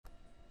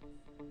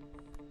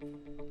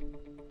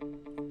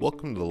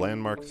Welcome to the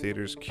Landmark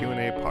Theater's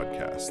Q&A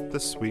podcast.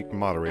 This week,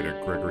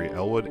 moderator Gregory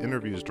Elwood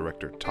interviews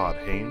director Todd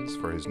Haynes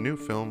for his new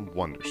film,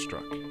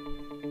 Wonderstruck.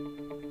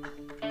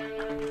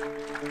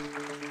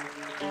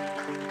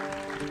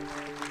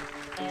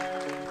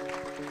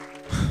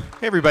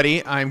 Hey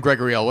everybody, I'm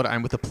Gregory Elwood.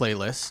 I'm with The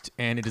Playlist,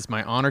 and it is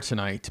my honor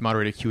tonight to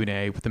moderate a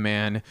Q&A with the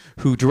man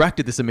who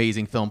directed this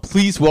amazing film.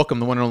 Please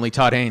welcome the one and only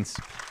Todd Haynes.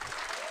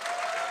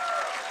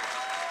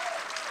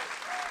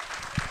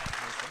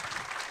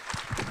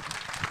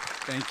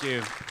 Thank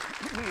you.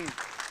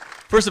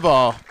 First of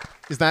all,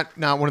 is that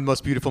not one of the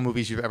most beautiful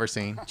movies you've ever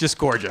seen? Just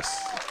gorgeous.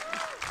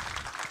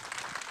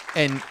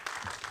 And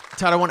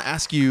Todd, I want to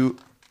ask you,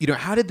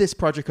 how did this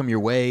project come your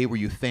way? Were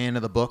you a fan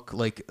of the book?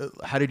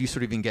 How did you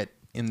sort of even get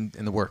in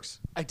the works?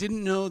 I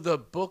didn't know the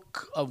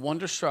book of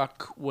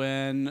Wonderstruck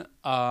when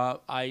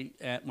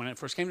it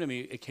first came to me.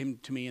 It came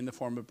to me in the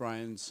form of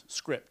Brian's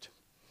script.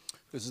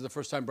 This is the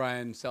first time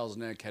Brian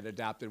Selznick had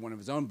adapted one of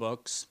his own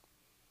books.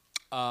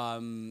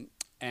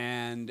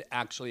 And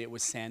actually, it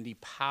was Sandy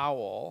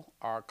Powell,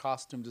 our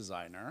costume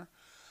designer,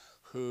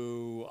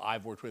 who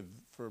I've worked with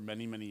for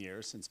many, many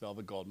years, since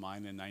Velvet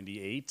Goldmine in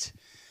 '98,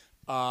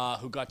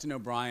 who got to know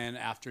Brian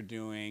after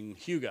doing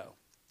Hugo,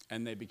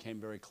 and they became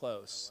very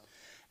close. Oh,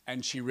 wow.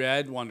 And she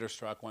read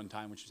Wonderstruck one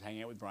time when she was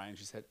hanging out with Brian.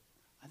 She said,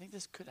 I think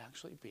this could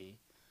actually be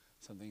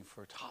something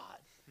for Todd.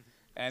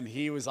 And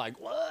he was like,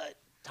 what?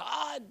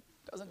 Todd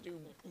doesn't do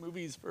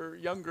movies for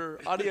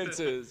younger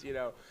audiences,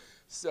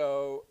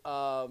 So,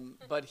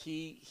 but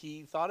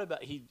he thought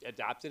about, he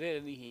adapted it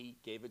and he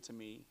gave it to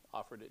me,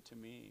 offered it to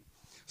me.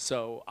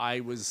 So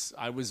I was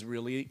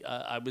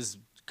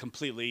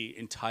completely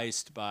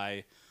enticed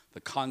by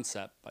the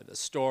concept, by the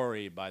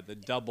story, by the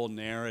double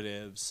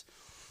narratives,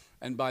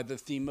 and by the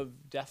theme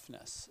of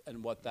deafness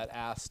and what that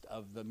asked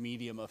of the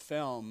medium of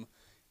film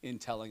in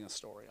telling a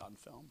story on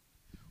film.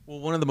 Well,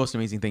 one of the most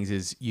amazing things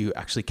is you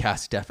actually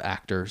cast deaf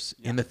actors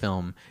in the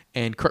film.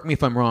 And correct me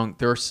if I'm wrong,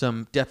 there are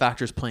some deaf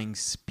actors playing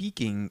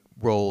speaking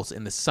roles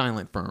in the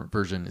silent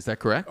version. Is that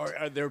correct? Or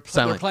they're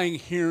playing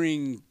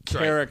hearing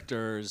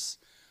characters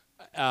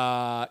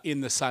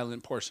in the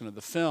silent portion of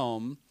the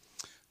film.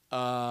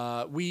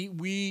 We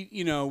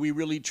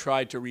really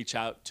tried to reach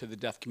out to the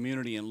deaf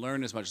community and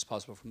learn as much as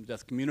possible from the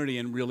deaf community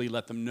and really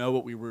let them know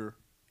what we were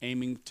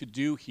aiming to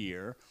do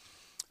here.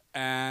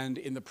 And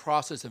in the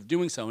process of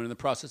doing so, and in the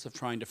process of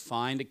trying to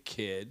find a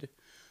kid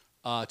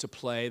to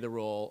play the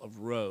role of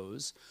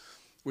Rose,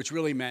 which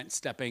really meant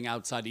stepping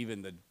outside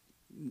even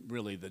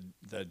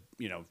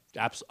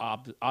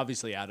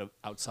obviously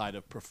outside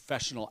of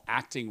professional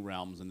acting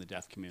realms in the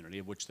deaf community,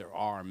 of which there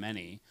are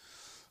many.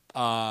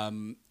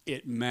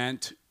 It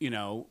meant,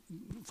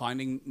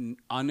 finding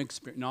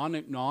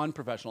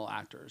non-professional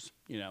actors,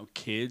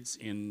 kids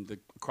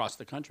across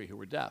the country who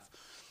were deaf.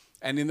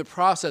 And in the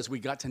process, we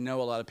got to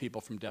know a lot of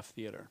people from deaf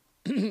theater.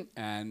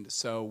 And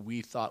so we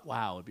thought,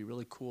 wow, it'd be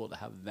really cool to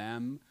have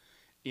them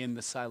in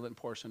the silent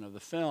portion of the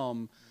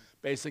film,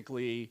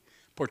 basically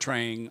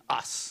portraying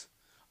us,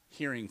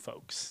 hearing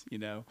folks,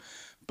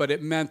 But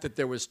it meant that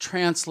there was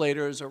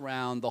translators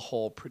around the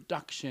whole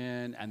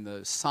production, and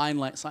the sign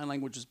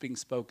language was being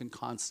spoken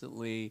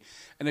constantly.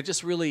 And it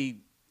just really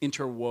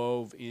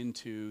interwove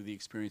into the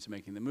experience of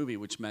making the movie,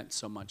 which meant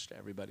so much to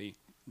everybody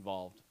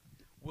involved.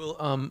 Well,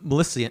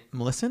 Millicent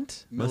Millie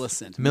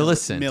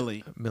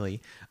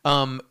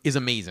is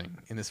amazing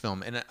in this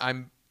film, and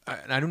I'm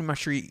not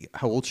sure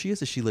how old she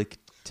is. Is she like?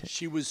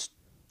 She was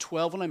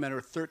 12 when I met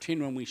her,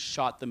 13 when we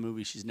shot the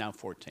movie. She's now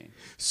 14.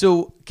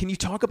 So, can you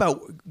talk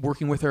about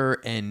working with her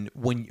and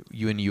when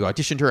you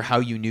auditioned her, how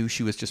you knew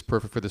she was just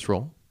perfect for this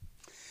role?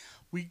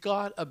 We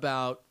got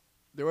there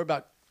were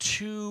about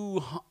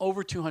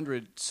over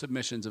 200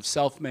 submissions of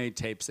self-made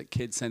tapes that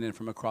kids sent in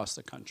from across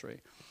the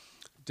country,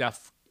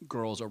 deaf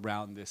girls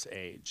around this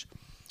age.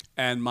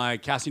 And my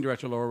casting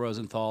director, Laura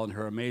Rosenthal, and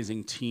her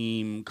amazing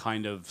team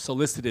kind of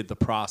solicited the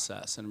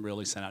process and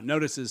really sent out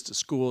notices to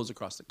schools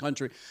across the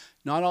country,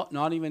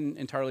 not even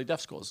entirely deaf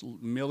schools.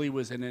 Millie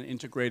was in an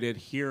integrated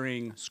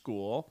hearing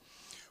school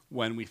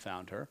when we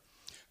found her.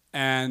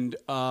 And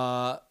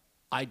but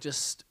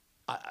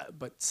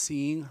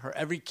seeing her,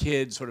 every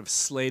kid sort of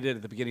slated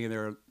at the beginning of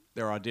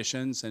their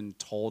auditions and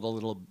told a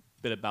little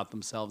bit about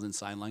themselves in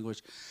sign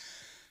language.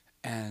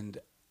 And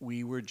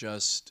we were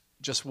just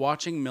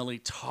watching Millie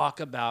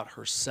talk about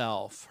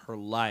herself, her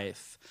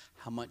life,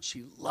 how much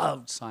she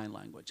loved sign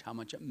language, how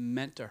much it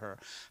meant to her,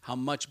 how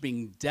much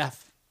being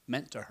deaf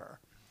meant to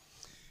her,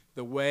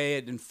 the way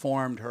it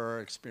informed her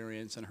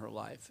experience in her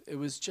life. It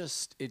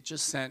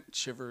just sent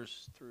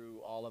shivers through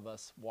all of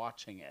us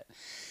watching it.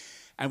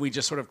 And we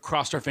just sort of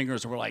crossed our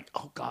fingers and we're like,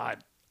 oh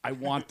God, I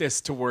want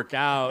this to work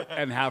out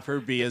and have her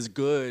be as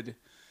good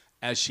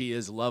as she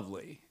is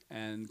lovely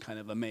and kind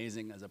of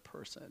amazing as a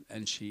person.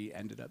 And she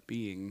ended up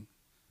being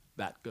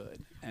that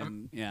good.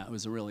 And it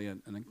was really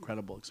an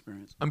incredible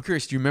experience. I'm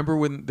curious, do you remember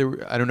when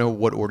I don't know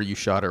what order you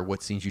shot or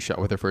what scenes you shot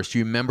with her first. Do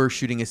you remember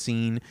shooting a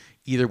scene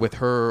either with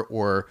her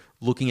or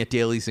looking at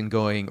dailies and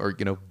going, or,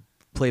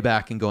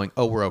 playback and going,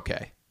 oh, we're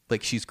okay.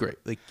 Like, she's great.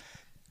 Like,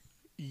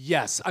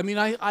 Yes, I mean,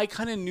 I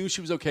kind of knew she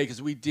was okay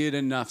because we did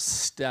enough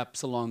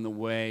steps along the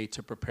way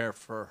to prepare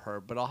for her.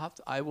 But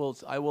I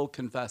will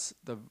confess,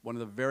 one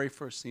of the very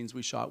first scenes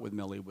we shot with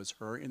Millie was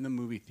her in the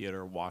movie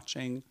theater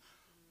watching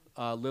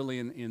Lily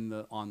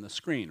on the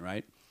screen,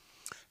 right?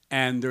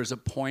 And there's a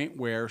point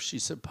where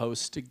she's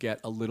supposed to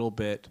get a little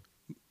bit,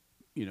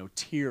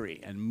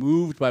 teary and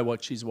moved by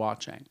what she's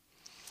watching.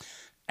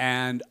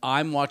 And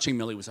I'm watching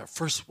Millie. It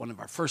was one of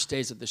our first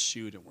days at the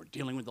shoot, and we're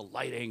dealing with the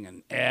lighting,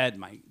 and Ed,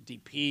 my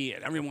DP,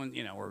 and everyone,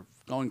 we're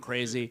going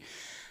crazy.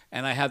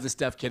 And I have this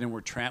deaf kid, and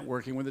we're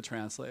working with a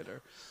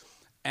translator.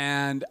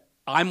 And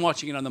I'm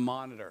watching it on the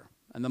monitor.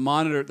 And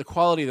the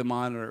quality of the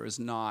monitor is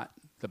not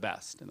the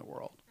best in the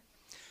world.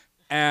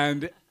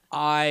 And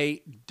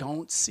I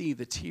don't see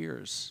the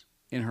tears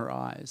in her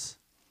eyes.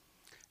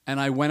 And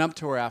I went up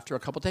to her after a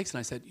couple takes, and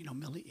I said,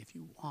 Millie, if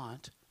you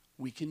want,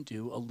 we can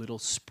do a little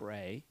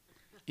spray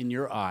in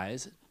your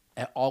eyes.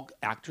 All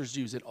actors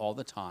use it all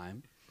the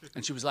time.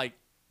 And she was like,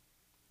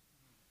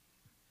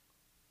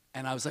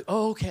 and I was like,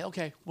 oh,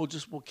 okay. We'll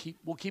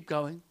keep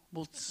going.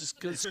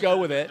 Let's go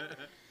with it.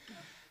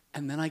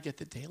 And then I get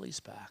the dailies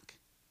back,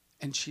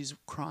 and she's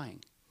crying.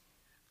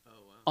 Oh,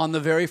 wow. On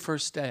the very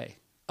first day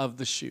of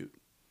the shoot.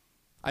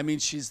 I mean,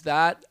 she's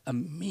that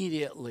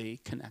immediately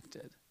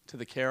connected to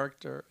the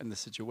character and the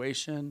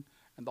situation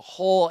and the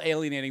whole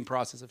alienating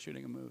process of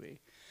shooting a movie.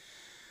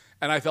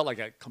 And I felt like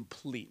a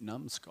complete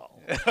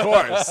numbskull, of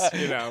course,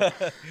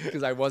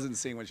 because I wasn't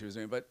seeing what she was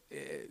doing. But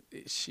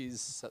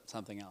she's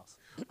something else.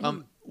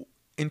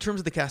 In terms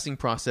of the casting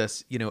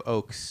process,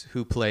 Oakes,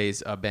 who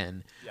plays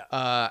Ben,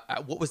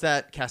 what was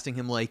that casting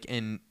him like?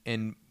 And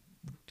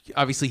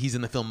obviously he's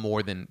in the film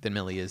more than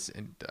Millie is,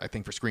 and I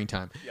think for screen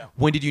time. Yeah.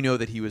 When did you know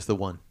that he was the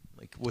one?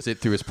 Like, was it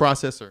through his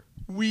process or?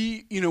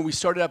 We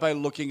started out by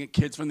looking at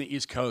kids from the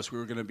East Coast. We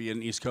were going to be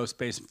an East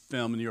Coast-based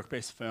film, a New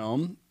York-based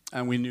film.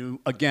 And we knew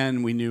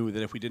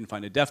that if we didn't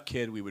find a deaf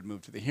kid, we would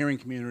move to the hearing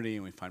community,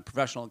 and we'd find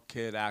professional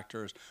kid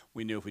actors.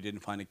 We knew if we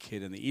didn't find a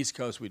kid in the East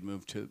Coast, we'd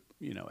move to,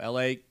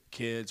 LA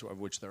kids, of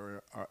which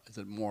there is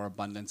a more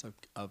abundance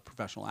of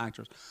professional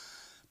actors.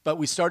 But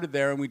we started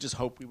there, and we just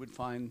hoped we would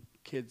find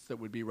kids that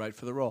would be right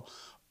for the role.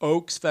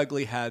 Oakes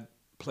Fegley had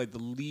played the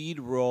lead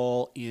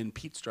role in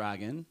Pete's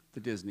Dragon, the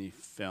Disney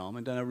film,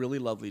 and done a really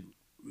lovely,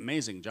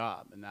 amazing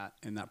job in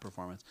that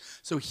performance.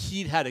 So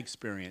he'd had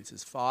experience.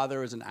 His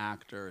father is an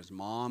actor. His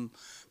mom,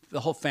 the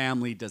whole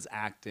family does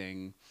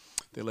acting.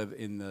 They live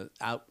in the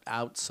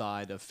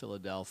outside of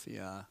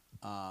Philadelphia,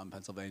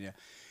 Pennsylvania,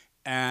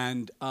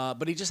 and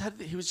but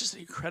he was just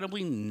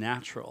incredibly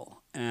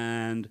natural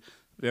and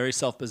very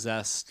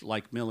self-possessed,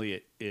 like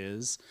Millie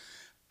is,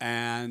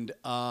 and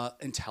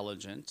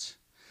intelligent.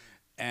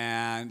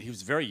 And he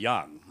was very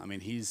young. I mean,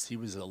 he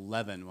was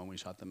 11 when we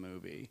shot the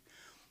movie.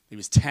 He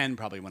was 10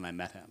 probably when I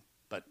met him,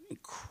 but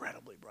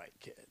incredibly bright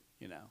kid,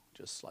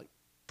 just like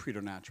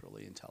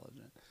preternaturally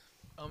intelligent.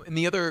 And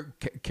the other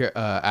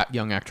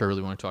young actor I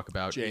really want to talk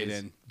about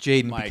is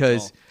Jaden, Michael.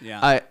 Because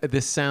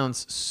this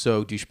sounds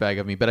so douchebag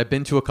of me, but I've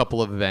been to a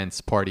couple of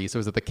parties. I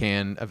was at the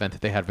Cannes event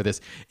that they had for this,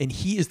 and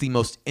he is the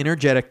most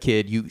energetic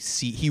kid you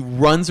see. He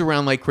runs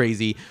around like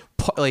crazy,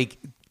 like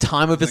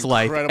time of his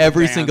life,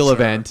 every single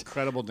event.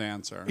 Incredible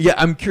dancer. Yeah,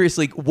 I'm curious,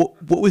 like, what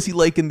was he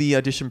like in the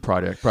audition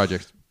project?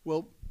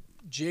 Well,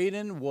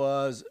 Jaden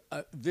was,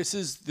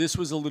 this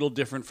was a little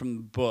different from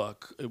the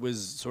book. It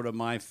was sort of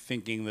my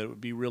thinking that it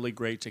would be really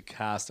great to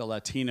cast a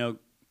Latino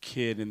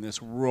kid in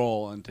this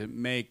role and to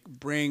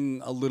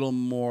bring a little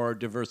more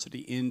diversity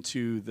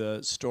into the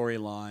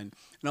storyline,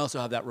 and also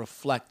have that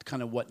reflect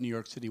kind of what New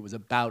York City was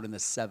about in the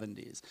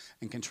 70s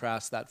and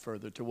contrast that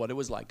further to what it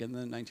was like in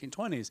the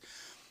 1920s.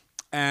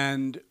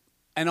 And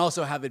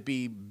also have it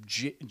be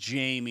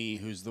Jamie,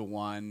 who's the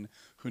one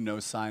who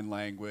knows sign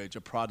language,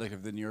 a product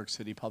of the New York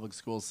City public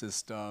school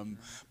system.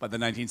 By the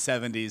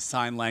 1970s,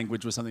 sign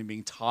language was something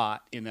being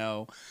taught,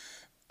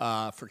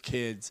 for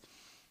kids.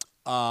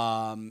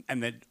 And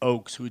that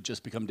Oakes, who had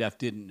just become deaf,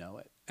 didn't know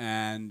it.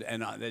 And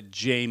that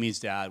Jamie's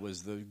dad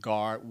was the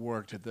guard,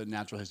 worked at the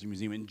Natural History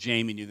Museum, and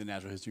Jamie knew the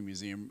Natural History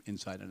Museum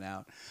inside and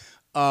out.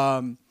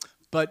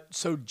 But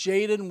so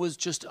Jaden was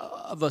just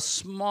of a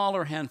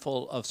smaller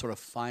handful of sort of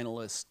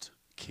finalist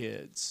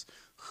kids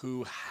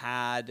who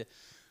had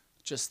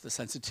just the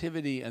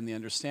sensitivity and the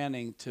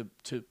understanding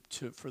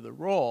for the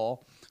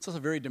role. It's also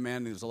very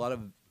demanding. There's a lot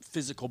of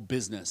physical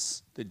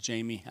business that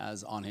Jamie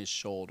has on his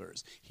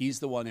shoulders. He's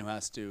the one who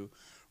has to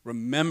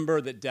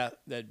remember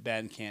that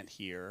Ben can't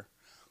hear.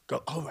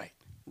 Go, oh, right,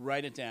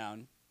 write it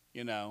down,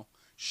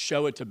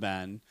 show it to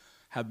Ben,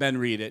 have Ben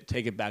read it,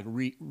 take it back,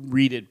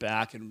 read it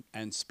back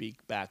and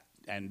speak back,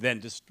 and then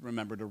just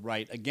remember to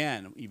write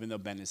again, even though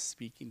Ben is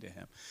speaking to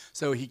him.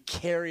 So he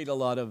carried a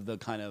lot of the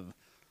kind of,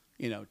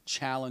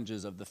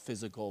 challenges of the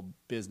physical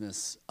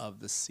business of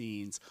the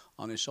scenes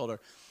on his shoulder.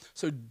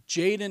 So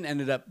Jaden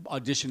ended up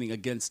auditioning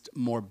against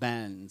more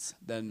Bens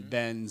than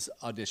Ben's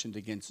auditioned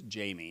against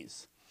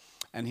Jamie's.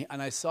 And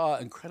I saw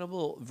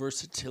incredible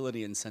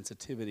versatility and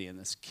sensitivity in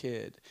this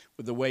kid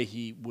with the way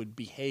he would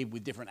behave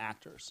with different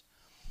actors.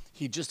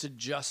 He just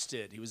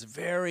adjusted. He was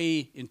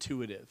very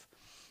intuitive.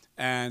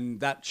 And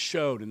that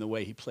showed in the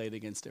way he played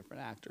against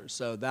different actors.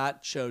 So that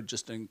showed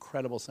just an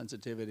incredible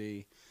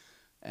sensitivity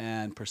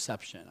and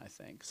perception, I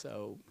think.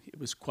 So it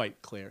was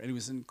quite clear. And he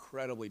was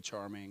incredibly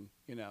charming,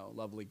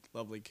 lovely,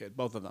 lovely kid,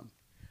 both of them.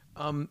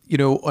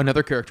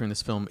 Another character in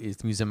this film is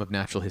the Museum of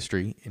Natural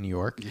History in New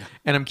York. Yeah.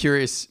 And I'm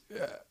curious,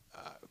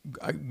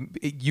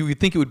 you would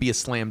think it would be a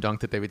slam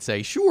dunk that they would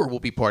say, sure, we'll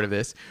be part of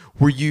this.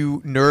 Were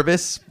you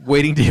nervous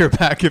waiting to hear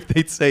back if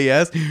they'd say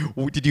yes?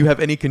 Did you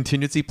have any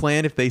contingency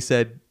plan if they'd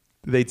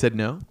said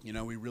no?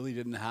 We really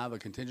didn't have a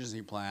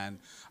contingency plan.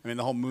 I mean,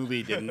 the whole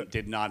movie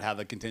did not have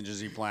a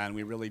contingency plan.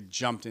 We really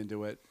jumped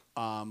into it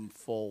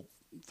full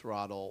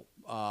throttle.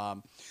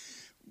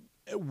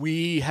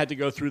 We had to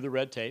go through the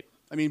red tape.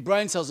 I mean,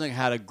 Brian Selznick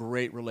had a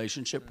great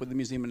relationship with the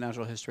Museum of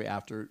Natural History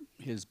after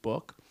his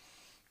book.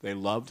 They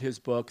loved his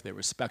book. They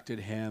respected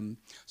him.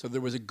 So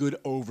there was a good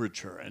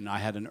overture. And I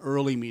had an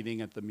early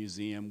meeting at the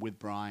museum with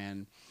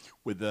Brian,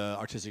 with the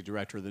artistic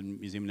director of the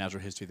Museum of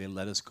Natural History. They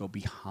let us go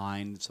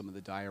behind some of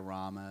the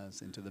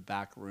dioramas into the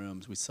back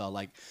rooms. We saw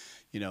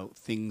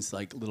things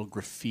like little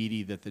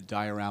graffiti that the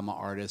diorama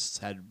artists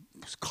had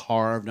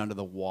carved onto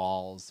the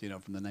walls,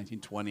 from the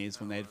 1920s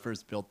when they had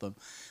first built them.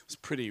 It was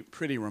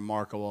pretty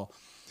remarkable.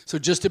 So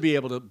just to be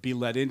able to be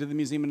let into the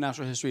Museum of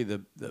Natural History,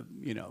 the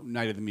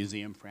Night of the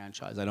Museum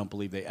franchise, I don't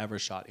believe they ever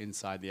shot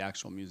inside the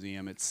actual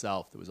museum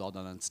itself. It was all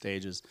done on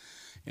stages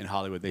in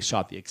Hollywood. They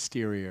shot the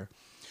exterior.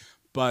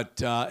 But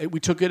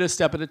we took it a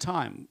step at a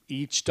time.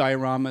 Each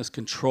diorama is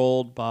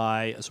controlled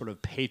by a sort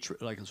of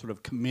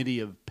committee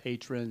of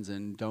patrons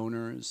and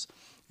donors.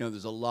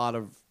 There's a lot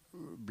of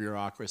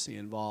bureaucracy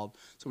involved.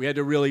 So we had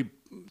to really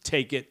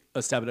take it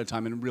a step at a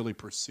time and really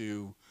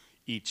pursue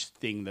each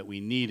thing that we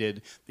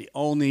needed. The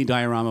only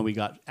diorama we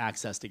got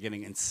access to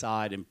getting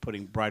inside and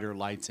putting brighter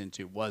lights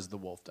into was the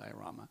wolf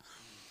diorama.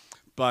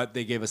 But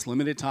they gave us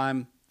limited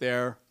time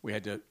there.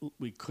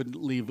 We couldn't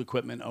leave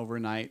equipment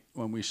overnight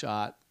when we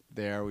shot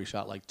there. We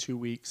shot 2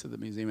 weeks at the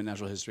Museum of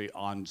Natural History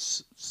on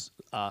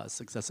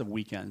successive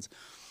weekends.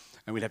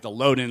 And we'd have to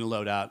load in and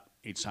load out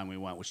each time we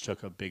went, which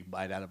took a big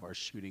bite out of our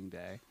shooting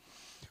day.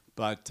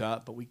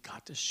 But we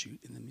got to shoot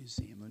in the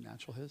Museum of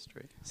Natural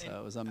History, so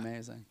it was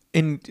amazing.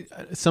 And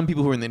some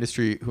people who are in the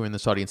industry, who are in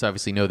this audience,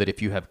 obviously know that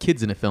if you have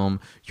kids in a film,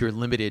 you're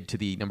limited to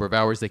the number of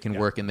hours they can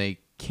work, and they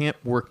can't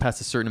work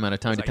past a certain amount of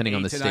time, depending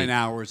on the state. 8 to 9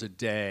 hours a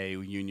day,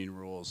 union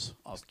rules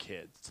of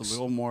kids. It's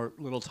a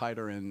little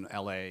tighter in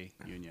L.A.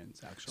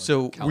 unions, actually.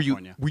 So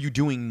California. were you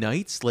doing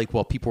nights,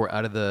 while people were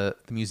out of the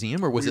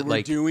museum, or was it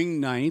like... We were doing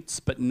nights,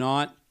 but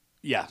not...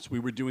 Yes, we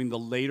were doing the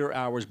later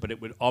hours, but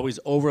it would always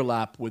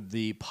overlap with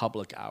the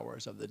public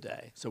hours of the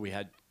day. So we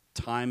had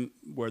time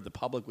where the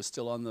public was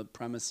still on the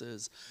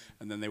premises,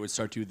 and then they would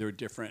start to do their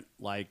different,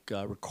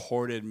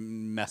 recorded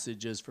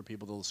messages for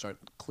people to start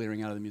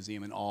clearing out of the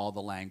museum in all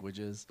the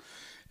languages.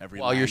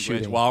 While you're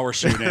shooting. While we're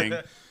shooting.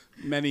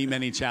 Many,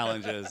 many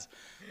challenges.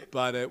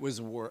 But it was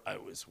worth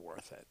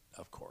it,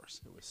 of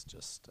course. It was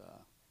just...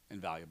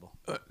 invaluable.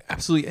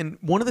 Absolutely. And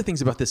one of the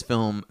things about this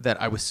film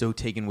that I was so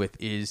taken with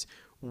is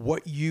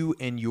what you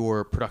and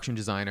your production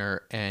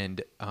designer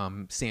and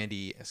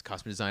Sandy as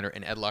costume designer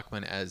and Ed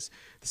Luckman as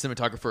the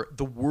cinematographer,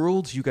 the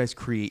worlds you guys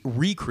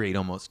recreate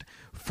almost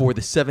for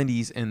the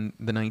 70s and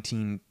the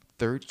 1920s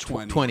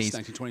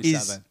 1927.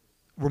 is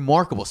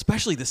remarkable,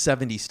 especially the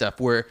 70s stuff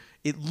where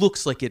it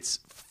looks like it's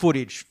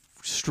footage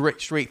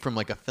straight from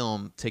a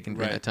film taken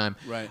during that time.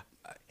 Right.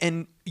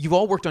 And you've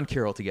all worked on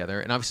Carol together,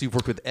 and obviously you've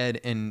worked with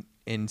Ed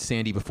and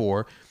Sandy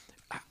before.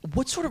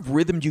 What sort of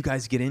rhythm do you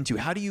guys get into?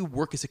 How do you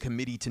work as a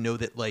committee to know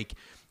that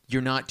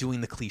you're not doing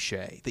the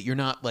cliche, that you're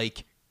not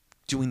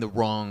doing the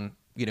wrong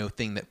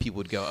thing that people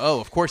would go, oh,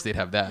 of course they'd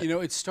have that?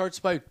 It starts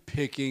by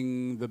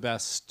picking the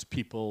best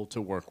people to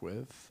work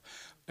with.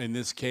 In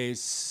this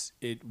case,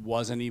 it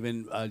wasn't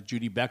even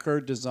Judy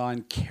Becker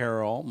designed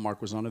Carol. Mark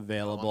was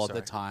unavailable at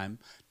the time.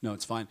 No,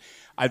 it's fine.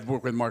 I've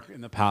worked with Mark in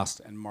the past,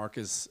 and Mark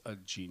is a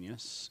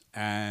genius.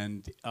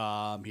 And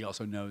he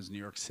also knows New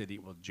York City.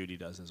 Well, Judy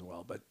does as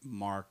well. But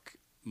Mark,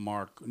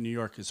 New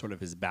York is sort of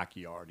his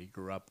backyard. He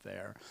grew up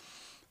there.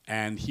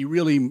 And he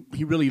really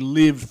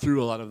lived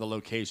through a lot of the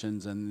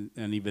locations and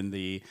even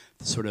the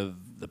sort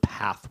of the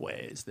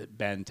pathways that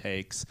Ben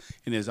takes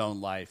in his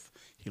own life.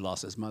 He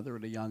lost his mother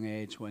at a young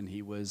age when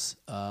he was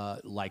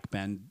like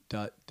Ben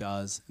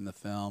does in the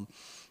film.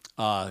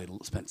 He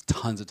spent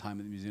tons of time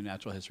in the Museum of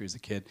Natural History as a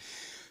kid.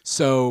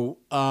 So,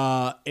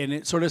 and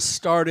it sort of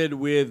started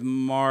with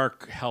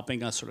Mark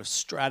helping us sort of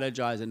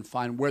strategize and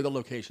find where the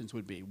locations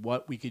would be,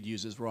 what we could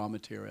use as raw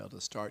material to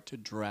start to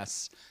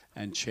dress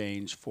and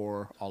change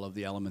for all of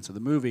the elements of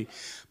the movie.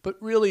 But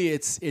really,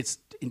 it's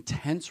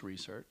intense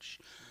research.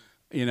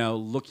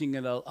 Looking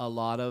at a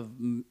lot of,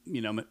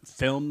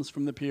 films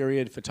from the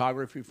period,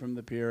 photography from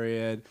the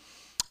period,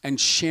 and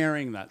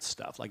sharing that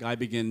stuff. I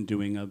began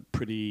doing a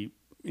pretty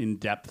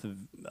in-depth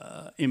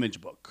image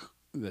book.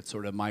 That's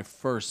sort of my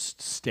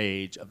first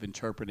stage of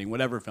interpreting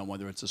whatever film,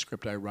 whether it's a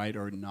script I write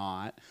or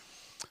not,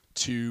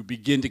 to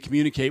begin to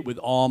communicate with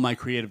all my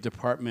creative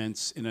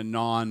departments in a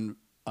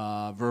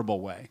non-verbal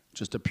way,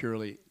 just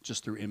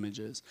through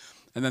images.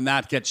 And then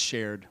that gets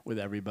shared with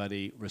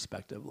everybody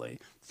respectively,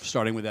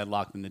 starting with Ed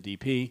Lockman, the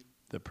DP,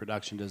 the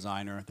production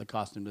designer, the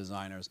costume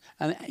designers,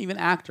 and even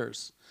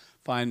actors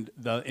find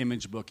the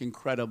image book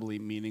incredibly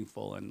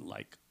meaningful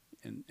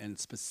and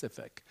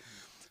specific.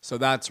 So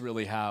that's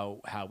really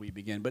how we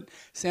begin. But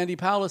Sandy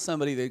Powell is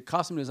somebody, the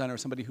costume designer,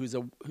 is somebody who's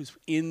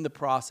in the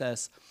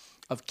process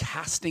of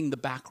casting the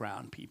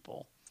background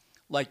people,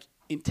 like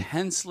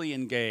intensely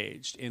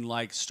engaged in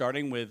like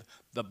starting with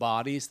the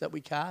bodies that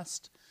we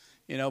cast.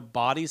 You know,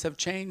 bodies have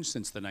changed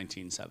since the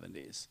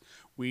 1970s.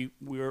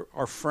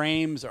 Our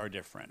frames are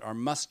different. Our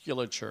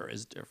musculature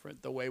is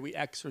different. The way we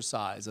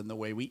exercise and the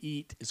way we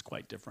eat is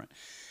quite different.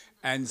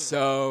 And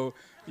so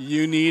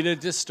you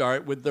needed to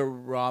start with the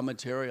raw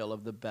material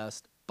of the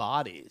best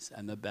bodies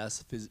and the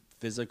best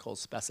physical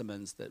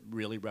specimens that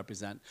really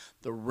represent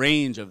the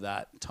range of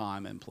that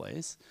time and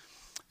place.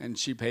 And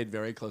she paid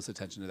very close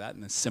attention to that,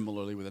 and then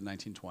similarly with the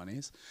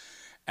 1920s.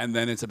 And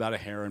then it's about a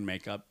hair and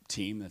makeup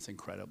team that's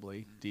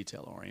incredibly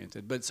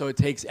detail-oriented. But so it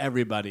takes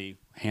everybody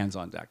hands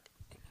on deck.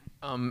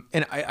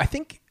 And I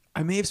think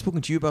I may have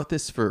spoken to you about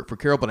this for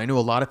Carol, but I know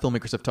a lot of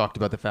filmmakers have talked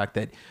about the fact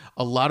that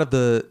a lot of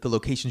the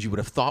locations you would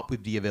have thought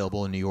would be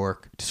available in New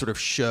York to sort of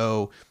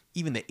show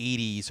even the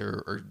 80s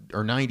or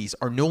 90s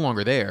are no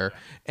longer there.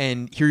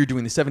 And here you're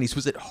doing the 70s.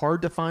 Was it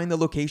hard to find the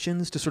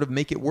locations to sort of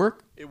make it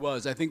work? It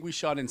was. I think we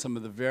shot in some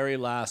of the very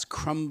last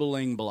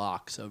crumbling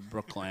blocks of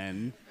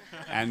Brooklyn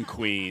and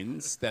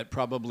Queens that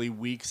probably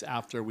weeks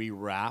after we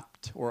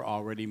wrapped were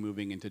already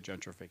moving into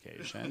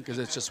gentrification, because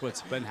it's just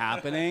what's been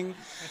happening.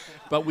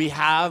 But we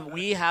have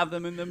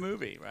them in the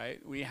movie, right?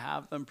 We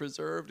have them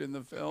preserved in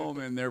the film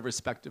in their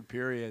respective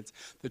periods.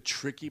 The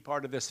tricky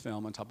part of this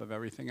film, on top of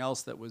everything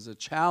else that was a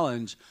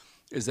challenge,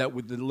 is that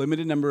with the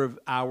limited number of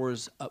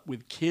hours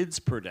with kids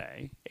per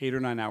day, 8 or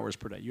 9 hours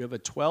per day, you have a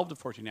 12 to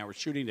 14 hour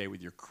shooting day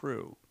with your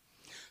crew.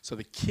 So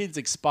the kids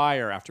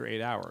expire after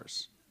 8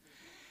 hours.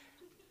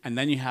 And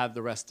then you have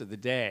the rest of the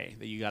day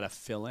that you got to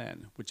fill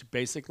in, which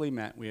basically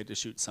meant we had to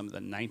shoot some of the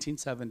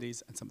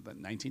 1970s and some of the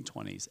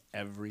 1920s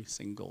every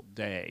single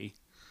day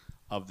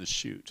of the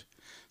shoot.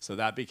 So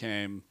that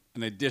became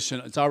an addition.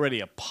 It's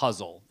already a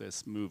puzzle,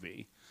 this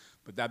movie,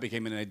 but that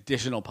became an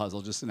additional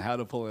puzzle just in how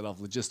to pull it off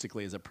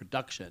logistically as a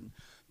production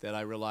that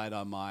I relied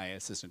on my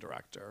assistant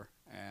director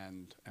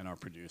and our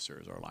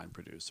producers, our line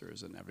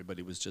producers, and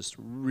everybody was just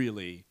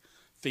really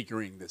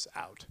figuring this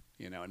out,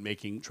 you know, and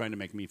trying to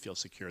make me feel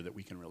secure that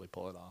we can really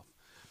pull it off.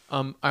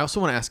 I also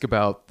want to ask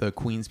about the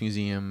Queens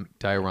Museum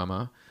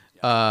diorama,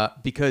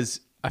 because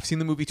I've seen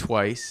the movie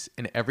twice,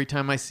 and every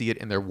time I see it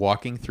and they're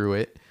walking through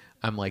it,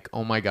 I'm like,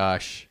 oh my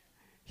gosh,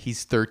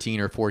 he's 13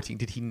 or 14.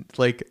 Did he,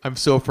 like, I'm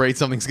so afraid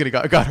something's gonna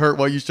got hurt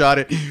while you shot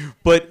it.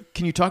 But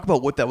can you talk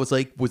about what that was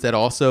like? Was that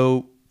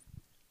also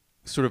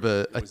sort of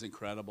It was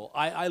incredible.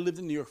 I lived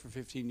in New York for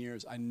 15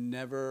 years. I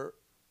never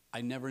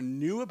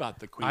knew about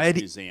the Queens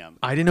Museum.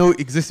 I didn't know it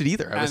existed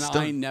either.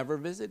 I never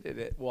visited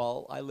it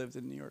while I lived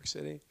in New York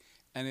City.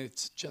 And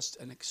it's just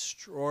an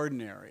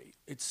extraordinary,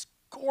 it's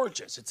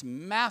gorgeous, it's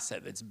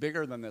massive, it's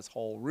bigger than this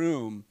whole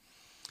room.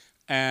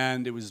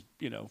 And it was,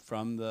 you know,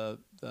 from the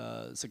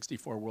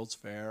 64 World's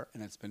Fair,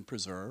 and it's been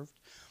preserved.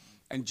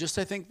 And just,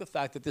 I think, the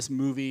fact that this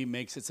movie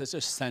makes it such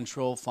a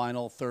central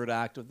final third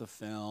act of the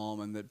film,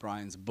 and that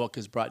Brian's book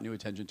has brought new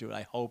attention to it,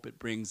 I hope it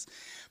brings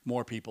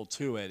more people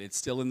to it. It's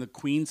still in the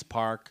Queens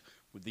Park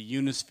with the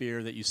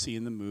Unisphere that you see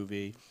in the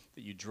movie,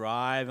 that you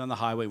drive on the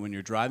highway. When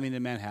you're driving to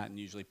Manhattan,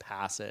 you usually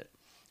pass it,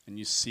 and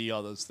you see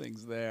all those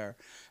things there,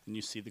 and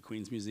you see the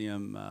Queens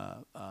Museum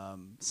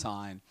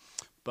sign.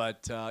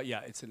 But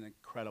yeah, it was an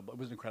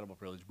incredible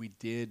privilege.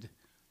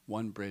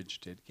 One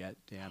bridge did get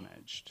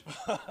damaged,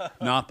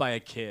 not by a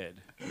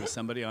kid. It was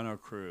somebody on our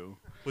crew.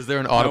 Was there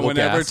an audible gasp?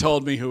 No one ever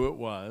told me who it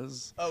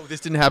was. Oh, this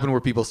didn't happen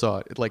where people saw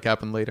it. It like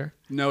happened later?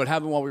 No, it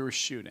happened while we were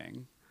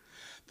shooting.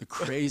 The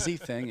crazy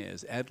thing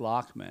is, Ed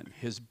Lockman,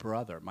 his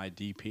brother, my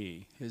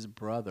DP, his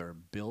brother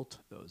built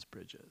those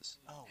bridges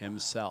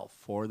himself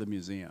for the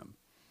museum.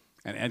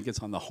 And Ed gets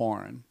on the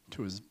horn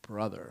to his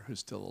brother, who's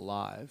still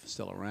alive,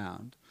 still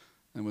around,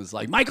 and was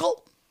like,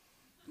 Michael,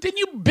 didn't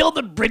you build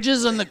the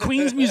bridges in the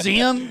Queens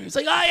Museum? He's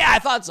like, oh, yeah, I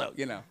thought so,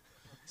 you know.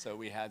 So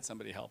we had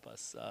somebody help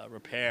us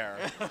repair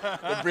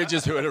the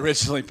bridges who had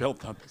originally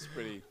built them. It's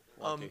pretty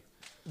lucky.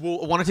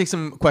 Well, I want to take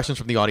some questions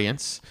from the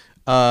audience.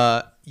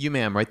 You,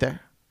 ma'am, right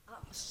there.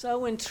 I'm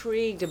so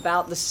intrigued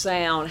about the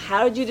sound.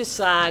 How did you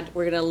decide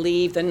we're going to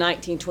leave the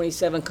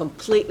 1927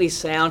 completely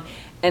sound?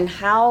 And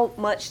how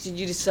much did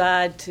you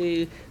decide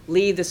to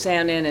leave the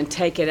sound in and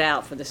take it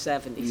out for the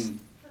 70s?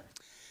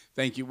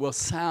 Thank you. Well,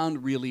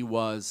 sound really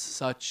was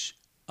such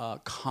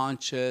a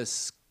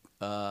conscious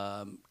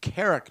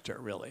character,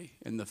 really,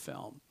 in the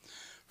film.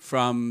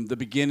 From the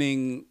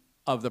beginning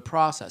of the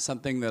process,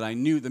 something that I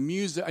knew, the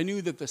music, I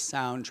knew that the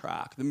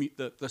soundtrack,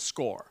 the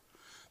score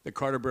that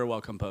Carter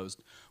Burwell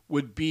composed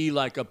would be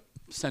like a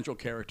central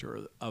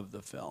character of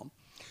the film.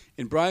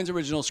 In Brian's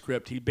original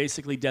script, he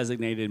basically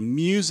designated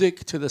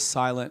music to the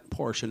silent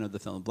portion of the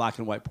film, black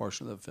and white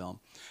portion of the film,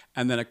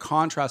 and then a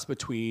contrast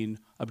between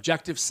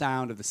objective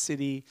sound of the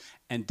city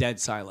and dead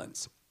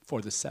silence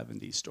for the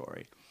 70s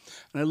story.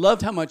 And I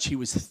loved how much he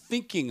was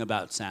thinking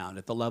about sound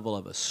at the level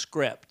of a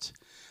script.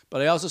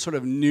 But I also sort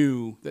of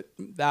knew that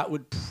that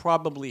would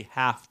probably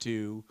have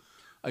to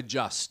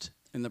adjust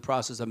in the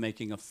process of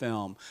making a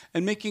film,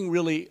 and making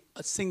really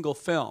a single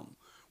film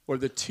where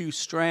the two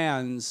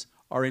strands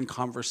are in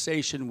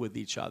conversation with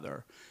each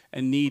other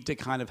and need to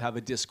kind of have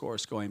a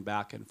discourse going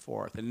back and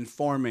forth and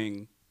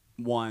informing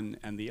one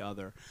and the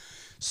other.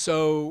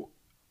 So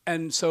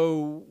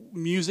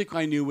music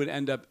I knew would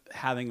end up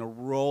having a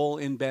role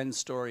in Ben's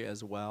story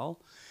as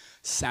well.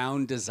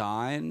 Sound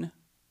design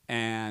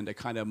and a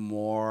kind of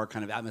more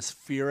kind of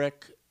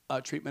atmospheric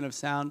treatment of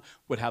sound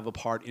would have a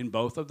part in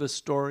both of the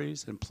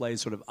stories and play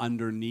sort of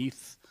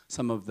underneath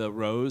some of the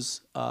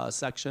Rose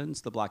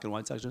sections, the black and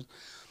white sections.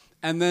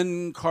 And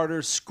then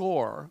Carter's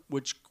score,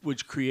 which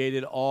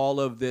created all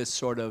of this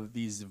sort of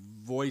these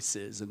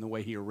voices and the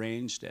way he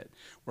arranged it,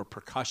 where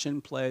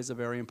percussion plays a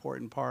very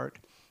important part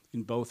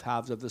in both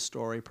halves of the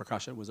story.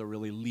 Percussion was a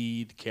really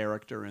lead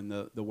character in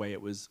the way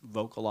it was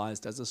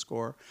vocalized as a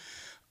score.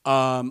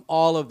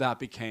 All of that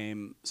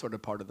became sort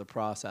of part of the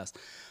process.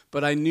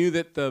 But I knew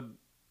that the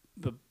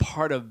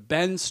part of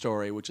Ben's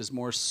story, which is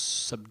more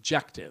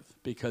subjective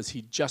because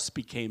he just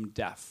became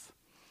deaf,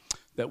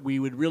 that we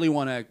would really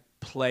want to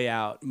play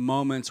out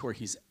moments where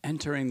he's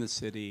entering the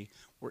city,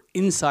 we're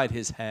inside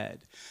his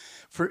head.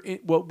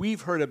 What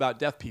we've heard about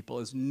deaf people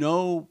is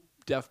no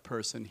deaf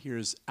person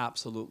hears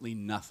absolutely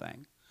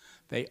nothing.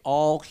 They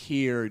all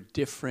hear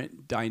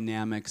different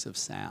dynamics of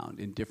sound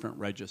in different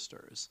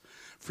registers,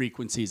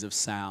 frequencies of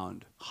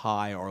sound,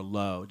 high or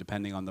low,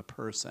 depending on the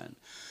person.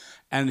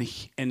 And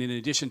in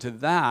addition to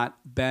that,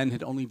 Ben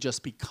had only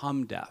just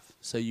become deaf.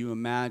 So you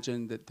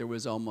imagine that there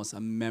was almost a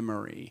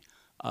memory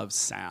of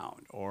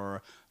sound,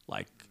 or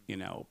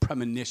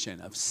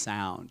premonition of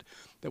sound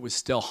that was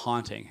still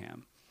haunting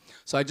him.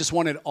 So I just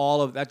wanted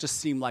all of that. Just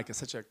seemed like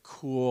such a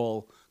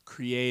cool,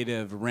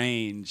 creative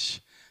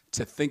range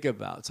to think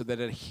about, so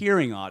that a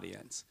hearing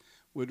audience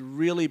would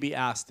really be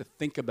asked to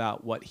think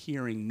about what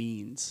hearing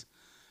means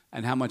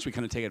and how much we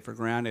kind of take it for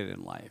granted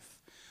in life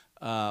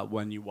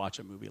when you watch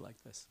a movie like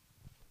this.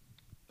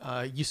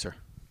 You, sir.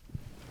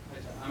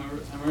 I'm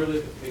a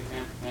really big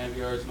fan of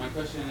yours. My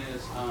question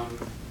is,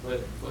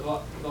 with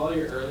all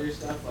your earlier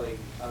stuff, like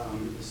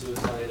the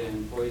Suicide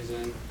and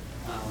Poison,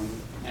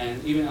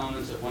 and even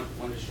elements of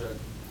Wonderstruck,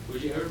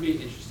 would you ever be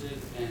interested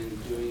in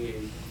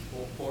doing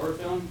a horror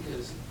film?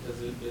 Because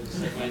the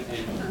segment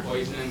in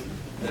Poison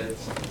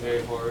that's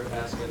very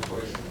horror-esque, and of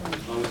course,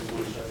 moments of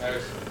Wonderstruck. I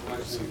was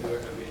wondering if you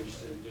would ever be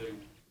interested in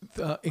doing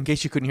it. In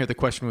case you couldn't hear, the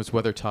question was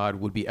whether Todd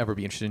would ever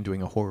be interested in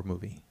doing a horror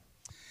movie.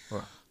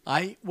 Or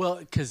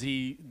Because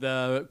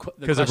the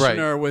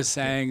questioner was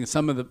saying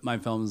some of my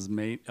films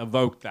may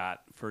evoke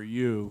that for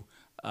you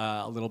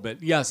a little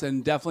bit. Yes,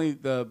 and definitely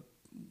the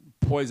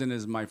Poison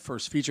is my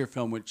first feature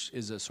film, which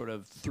is a sort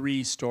of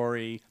three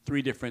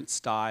different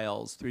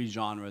styles, three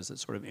genres that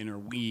sort of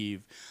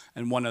interweave,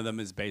 and one of them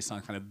is based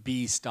on kind of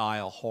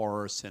B-style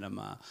horror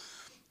cinema,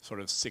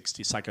 sort of 60s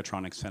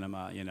psychotronic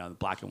cinema, the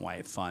black and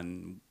white,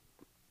 fun,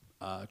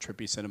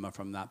 trippy cinema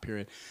from that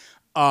period.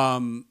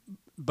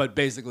 But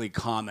basically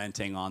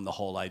commenting on the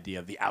whole idea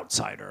of the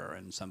outsider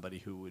and somebody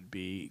who would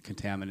be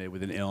contaminated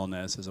with an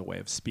illness as a way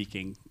of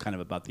speaking kind of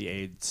about the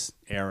AIDS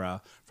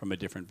era from a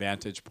different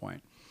vantage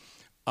point.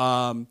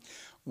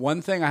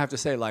 One thing I have to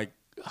say, like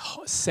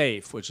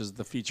Safe, which is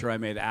the feature I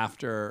made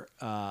after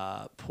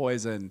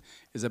Poison,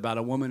 is about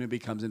a woman who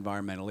becomes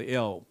environmentally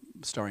ill,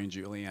 starring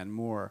Julianne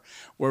Moore,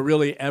 where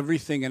really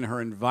everything in her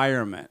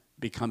environment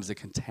becomes a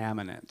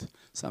contaminant,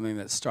 something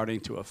that's starting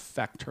to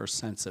affect her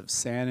sense of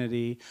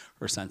sanity,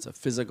 her sense of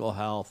physical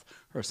health,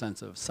 her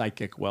sense of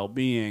psychic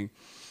well-being.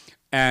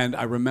 And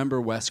I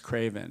remember Wes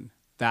Craven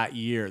that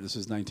year, this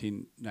was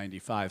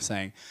 1995,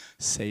 saying,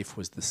 Safe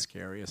was the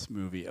scariest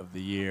movie of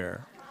the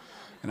year.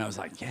 And I was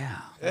like, yeah,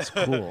 that's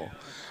cool.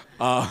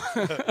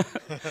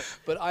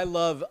 But I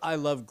love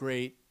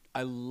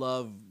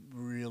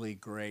really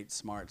great,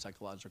 smart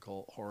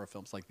psychological horror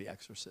films like The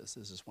Exorcist.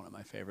 This is one of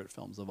my favorite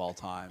films of all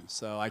time.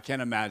 So I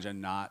can't imagine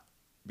not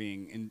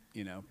being,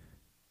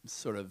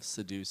 sort of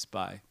seduced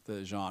by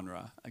the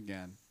genre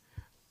again.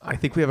 I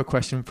think we have a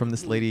question from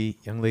this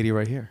young lady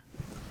right here.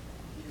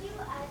 Did you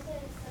add the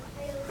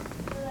subtitles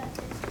so that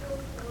the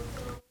schools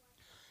also?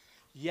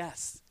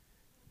 Yes.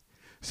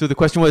 So the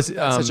question was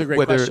Such a great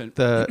whether question.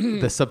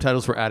 the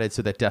subtitles were added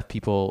so that deaf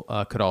people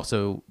could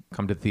also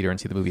come to the theater and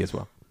see the movie as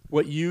well.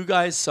 What you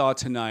guys saw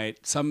tonight,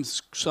 some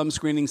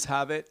screenings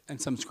have it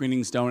and some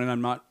screenings don't, and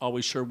I'm not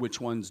always sure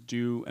which ones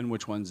do and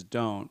which ones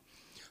don't.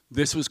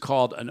 This was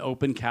called an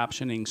open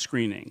captioning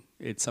screening.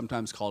 It's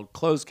sometimes called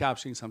closed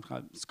captioning,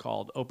 sometimes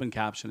called open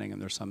captioning,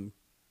 and there's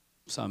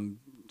some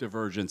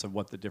divergence of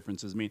what the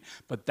differences mean.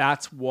 But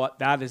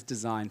that is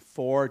designed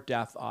for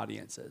deaf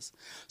audiences.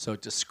 So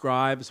it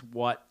describes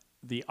what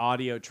the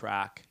audio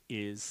track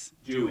is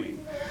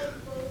doing.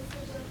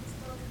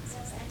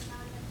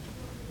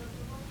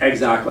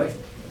 Exactly.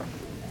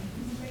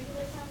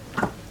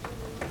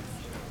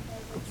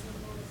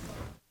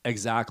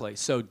 Exactly.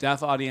 So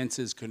deaf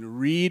audiences can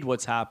read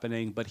what's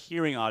happening, but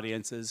hearing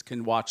audiences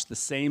can watch the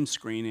same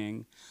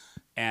screening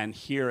and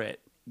hear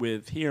it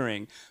with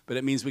hearing. But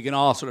it means we can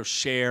all sort of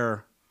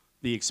share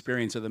the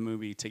experience of the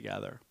movie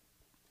together.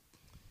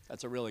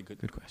 That's a really good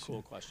question.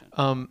 Cool question.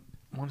 I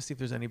want to see if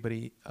there's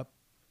anybody up.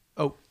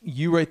 Oh,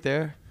 you right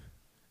there.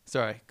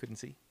 Sorry, couldn't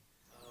see.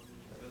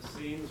 The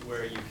scenes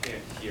where you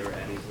can't hear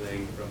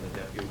anything from the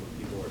deaf people when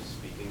people are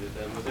speaking to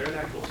them, was there an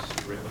actual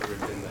script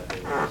written that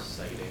they were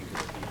reciting to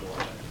the people at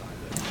that time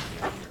that you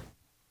can't hear?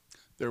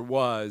 There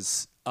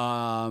was.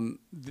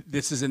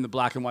 This is in the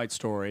black and white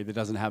story that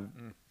doesn't have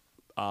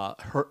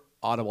her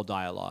audible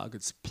dialogue.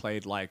 It's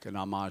played like an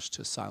homage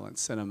to silent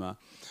cinema.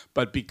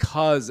 But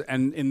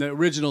and in the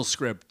original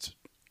script,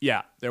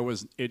 yeah,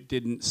 it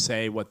didn't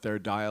say what their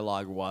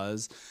dialogue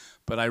was.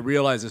 But I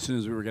realized as soon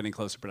as we were getting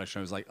close to production,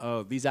 I was like,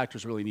 oh, these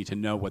actors really need to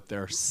know what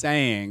they're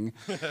saying.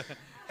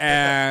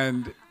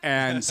 and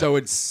so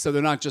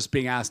they're not just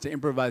being asked to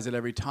improvise it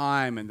every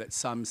time, and that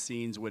some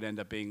scenes would end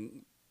up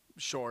being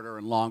shorter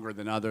and longer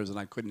than others, and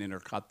I couldn't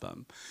intercut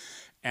them.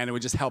 And it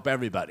would just help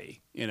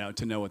everybody,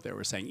 to know what they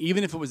were saying.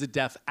 Even if it was a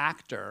deaf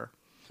actor,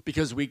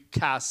 because we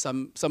cast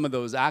some of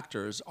those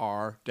actors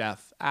are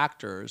deaf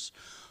actors.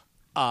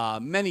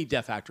 Many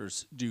deaf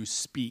actors do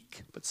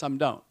speak, but some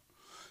don't.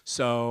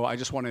 So I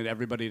just wanted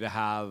everybody to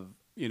have,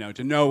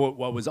 to know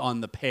what was on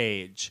the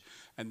page,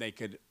 and they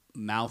could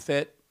mouth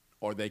it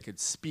or they could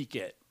speak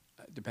it,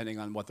 depending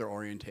on what their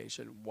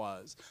orientation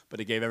was.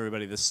 But it gave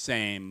everybody the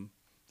same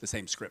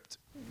script.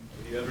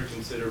 Would you ever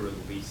consider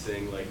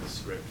releasing the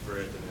script for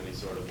it in any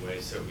sort of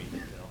way so we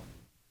can tell?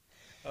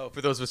 Oh,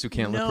 for those of us who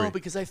can't lip No, read.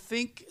 because I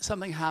think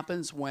something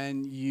happens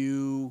when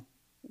you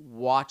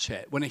watch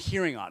it, when a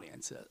hearing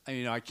audience,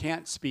 I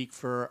can't speak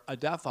for a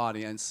deaf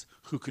audience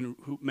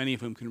who many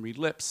of whom can read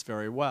lips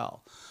very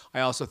well.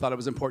 I also thought it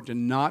was important to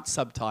not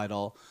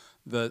subtitle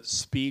the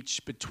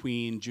speech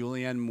between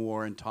Julianne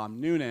Moore and Tom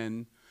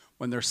Noonan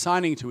when they're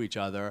signing to each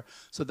other.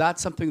 So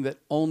that's something that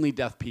only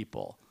deaf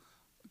people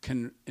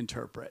can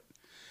interpret.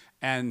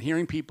 And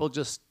hearing people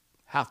just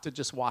have to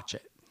just watch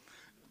it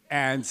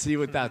and see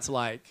what that's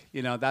like.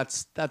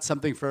 That's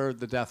something for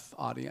the deaf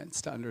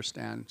audience to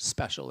understand,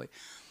 especially.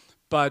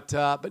 But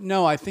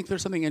no, I think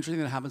there's something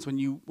interesting that happens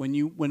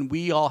when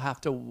we all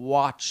have to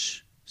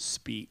watch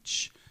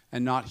speech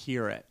and not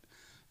hear it,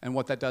 and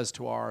what that does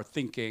to our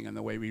thinking and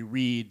the way we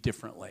read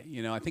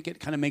differently. I think it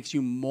kind of makes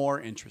you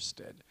more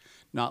interested,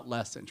 not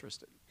less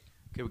interested.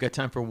 Okay, we got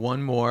time for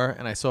one more,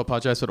 and I so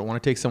apologize, but I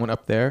want to take someone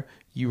up there.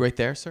 You right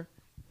there, sir?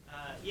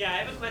 Yeah, I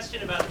have a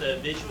question about the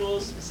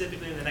visuals,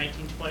 specifically in the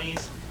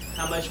 1920s.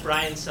 How much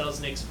Brian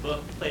Selznick's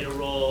book played a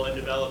role in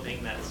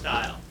developing that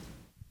style?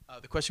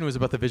 The question was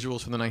about the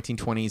visuals from the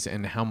 1920s,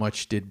 and how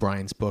much did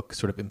Brian's book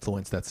sort of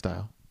influence that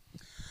style?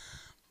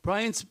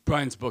 Brian's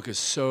book is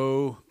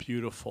so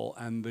beautiful,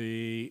 and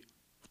the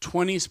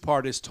 20s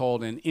part is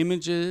told in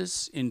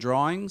images, in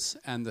drawings,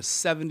 and the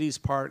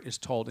 70s part is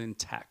told in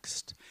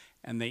text,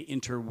 and they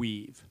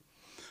interweave.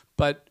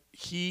 But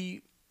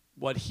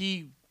what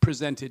he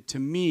presented to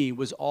me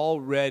was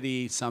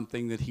already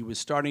something that he was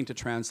starting to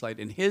translate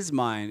in his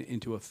mind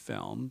into a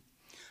film.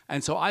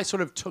 And so I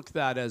sort of took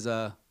that as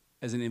an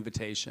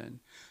invitation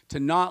to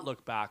not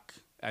look back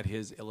at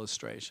his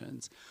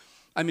illustrations.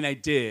 I mean, I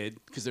did,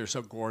 because they're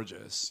so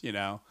gorgeous,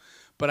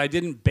 but I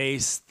didn't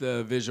base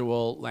the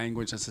visual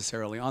language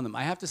necessarily on them.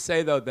 I have to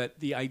say, though,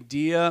 that the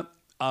idea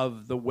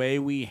of the way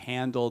we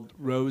handled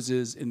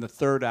Rose's, in the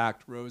third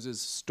act, Rose's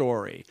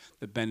story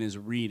that Ben is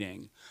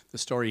reading, the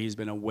story he's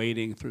been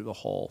awaiting through the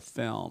whole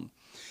film,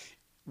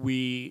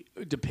 we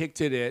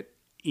depicted it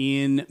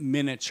in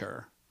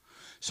miniature,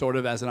 sort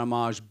of as an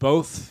homage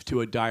both to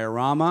a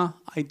diorama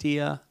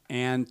idea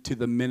and to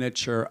the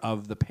miniature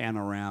of the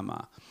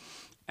panorama.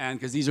 And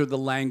because these are the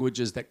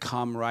languages that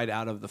come right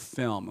out of the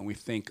film,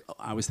 and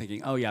I was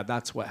thinking, oh yeah,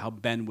 that's how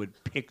Ben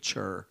would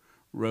picture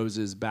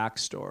Rose's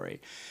backstory.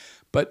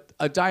 But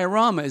a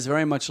diorama is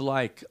very much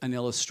like an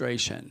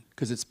illustration,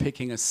 because it's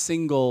picking a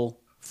single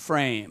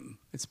frame.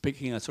 It's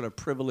picking a sort of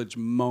privileged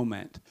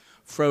moment,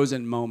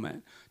 frozen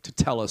moment, to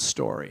tell a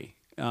story.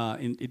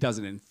 It does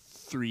it in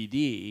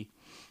 3D,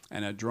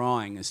 and a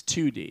drawing is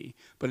 2D,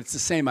 but it's the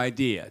same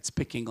idea. It's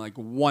picking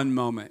one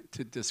moment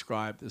to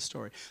describe the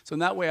story. So in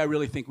that way, I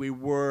really think we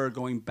were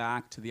going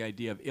back to the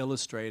idea of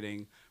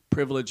illustrating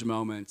privileged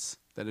moments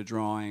that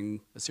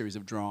a series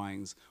of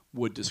drawings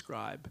would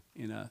describe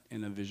in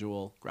a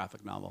visual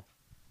graphic novel.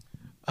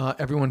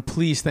 Everyone,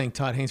 please thank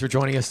Todd Haynes for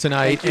joining us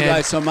tonight. Thank you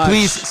guys so much.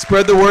 Please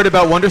spread the word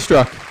about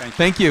Wonderstruck.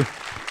 Thank you.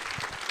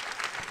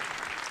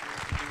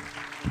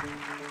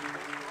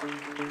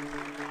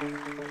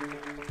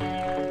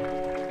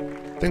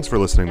 Thanks for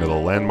listening to the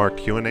Landmark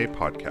Q&A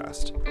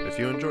podcast. If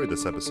you enjoyed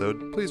this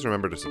episode, please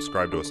remember to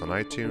subscribe to us on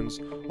iTunes,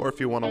 or if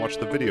you want to watch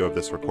the video of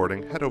this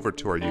recording, head over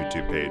to our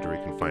YouTube page where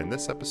you can find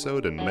this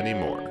episode and many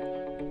more.